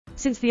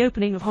Since the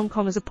opening of Hong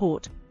Kong as a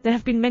port, there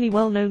have been many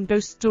well-known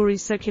ghost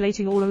stories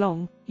circulating all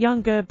along.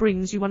 Young Ger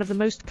brings you one of the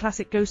most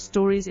classic ghost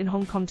stories in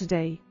Hong Kong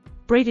today.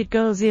 Braided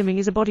girl Zieming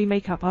is a body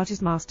makeup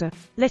artist master.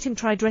 Let him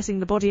try dressing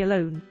the body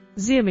alone.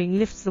 Zieming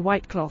lifts the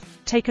white cloth.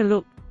 Take a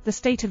look. The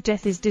state of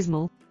death is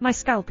dismal. My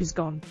scalp is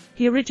gone.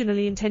 He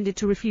originally intended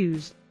to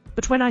refuse,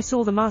 but when I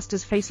saw the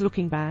master's face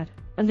looking bad,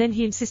 and then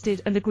he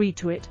insisted and agreed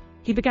to it,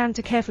 he began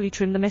to carefully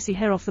trim the messy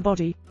hair off the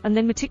body, and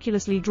then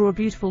meticulously draw a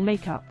beautiful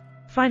makeup.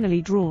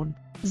 Finally drawn,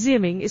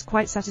 Zieming is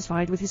quite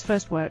satisfied with his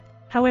first work.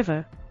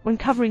 However, when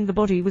covering the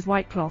body with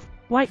white cloth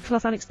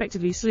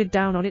unexpectedly slid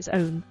down on its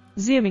own.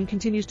 Zieming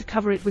continues to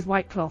cover it with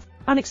white cloth.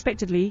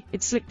 Unexpectedly,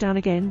 it slipped down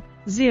again.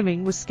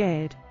 Zieming was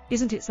scared.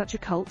 Isn't it such a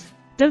cult?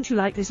 Don't you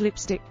like this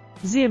lipstick?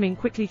 Zieming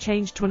quickly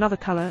changed to another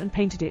color and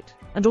painted it,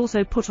 and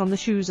also put on the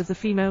shoes of the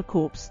female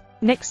corpse.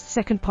 Next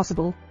second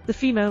possible, the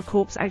female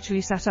corpse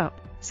actually sat up.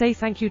 Say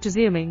thank you to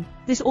Zieming.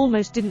 This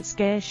almost didn't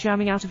scare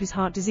Xiaoming out of his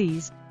heart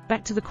disease.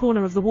 Back to the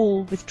corner of the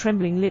wall with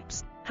trembling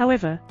lips.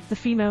 However, the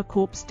female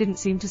corpse didn't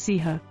seem to see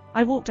her.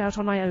 I walked out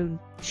on my own.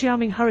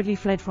 Xiaoming hurriedly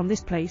fled from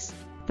this place,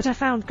 but I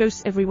found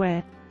ghosts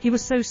everywhere. He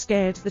was so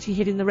scared that he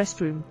hid in the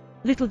restroom.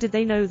 Little did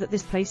they know that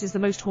this place is the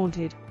most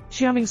haunted.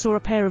 Xiaoming saw a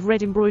pair of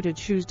red embroidered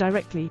shoes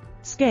directly.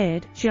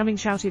 Scared, Xiaoming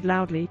shouted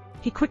loudly.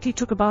 He quickly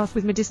took a bath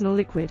with medicinal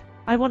liquid.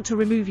 I want to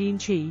remove yin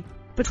qi.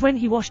 But when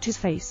he washed his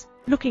face,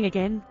 looking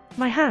again,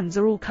 my hands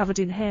are all covered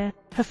in hair.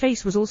 Her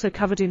face was also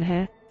covered in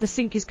hair. The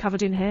sink is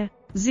covered in hair.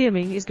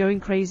 Zieming is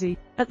going crazy.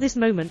 At this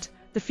moment,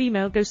 the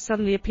female ghost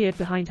suddenly appeared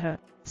behind her.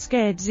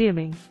 Scared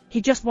Zieming. He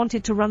just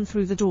wanted to run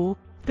through the door,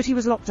 but he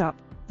was locked up.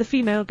 The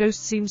female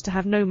ghost seems to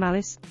have no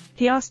malice.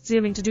 He asked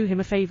Zieming to do him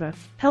a favor,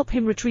 help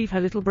him retrieve her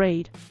little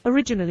braid.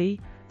 Originally,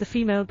 the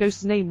female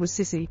ghost's name was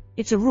Sissy.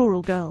 It's a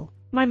rural girl.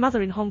 My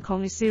mother in Hong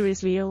Kong is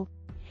seriously ill.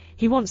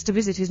 He wants to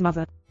visit his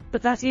mother.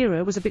 But that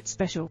era was a bit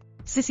special.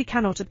 Sissy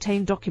cannot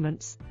obtain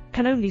documents,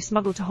 can only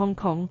smuggle to Hong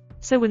Kong,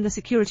 so when the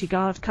security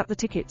guard cut the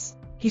tickets,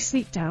 he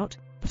sneaked out.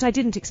 But I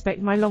didn't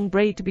expect my long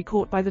braid to be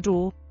caught by the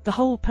door. The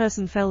whole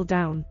person fell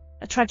down.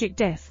 A tragic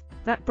death.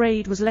 That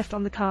braid was left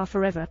on the car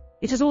forever.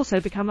 It has also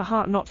become a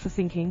heart knot for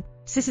thinking.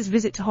 Sissy's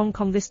visit to Hong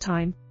Kong this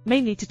time,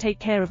 mainly to take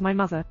care of my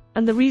mother,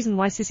 and the reason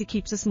why Sissy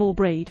keeps a small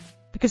braid,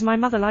 because my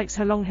mother likes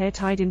her long hair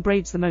tied in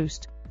braids the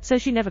most, so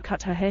she never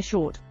cut her hair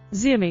short.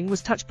 Zieming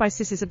was touched by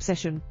Sissy's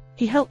obsession.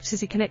 He helped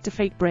Sissy connect a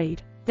fake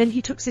braid. Then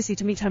he took Sissy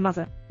to meet her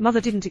mother.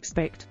 Mother didn't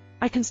expect.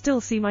 I can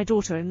still see my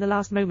daughter in the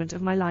last moment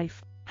of my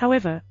life.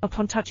 However,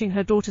 upon touching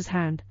her daughter's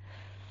hand,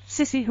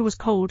 Sissy, who was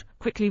cold,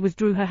 quickly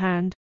withdrew her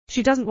hand.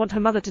 She doesn't want her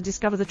mother to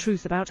discover the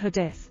truth about her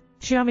death.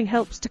 Xiaoming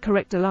helps to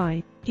correct a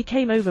lie. He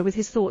came over with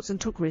his thoughts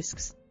and took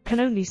risks. Can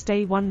only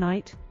stay one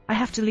night. I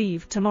have to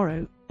leave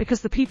tomorrow,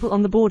 because the people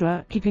on the border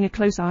are keeping a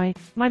close eye.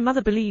 My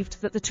mother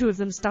believed that the two of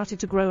them started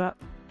to grow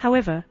up.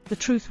 However, the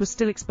truth was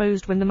still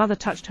exposed when the mother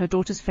touched her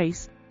daughter's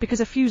face, because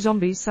a few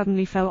zombies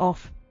suddenly fell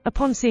off.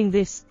 Upon seeing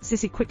this,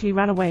 Sissy quickly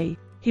ran away.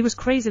 He was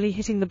crazily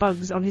hitting the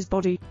bugs on his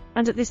body,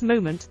 and at this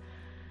moment,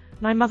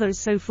 my mother is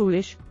so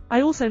foolish. I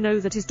also know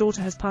that his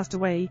daughter has passed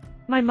away.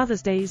 My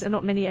mother's days are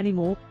not many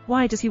anymore.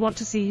 Why does he want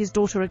to see his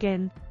daughter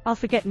again? I'll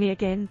forget me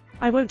again.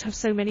 I won't have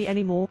so many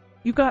anymore.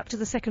 You go up to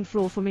the second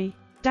floor for me.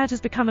 Dad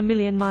has become a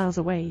million miles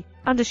away.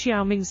 Under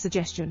Xiaoming's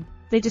suggestion,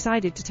 they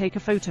decided to take a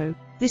photo.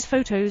 This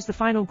photo is the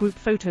final group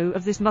photo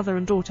of this mother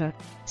and daughter.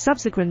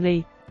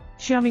 Subsequently,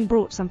 Xiaoming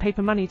brought some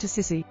paper money to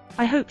Sissy.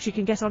 I hope she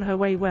can get on her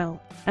way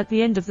well. At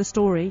the end of the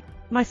story,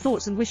 my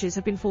thoughts and wishes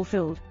have been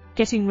fulfilled.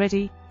 Getting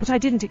ready, but I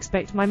didn't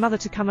expect my mother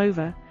to come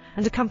over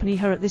and accompany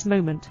her at this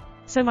moment.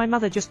 So my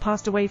mother just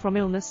passed away from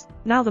illness.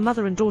 Now the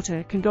mother and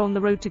daughter can go on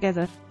the road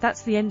together.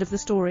 That's the end of the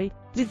story.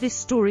 Did this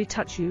story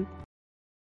touch you?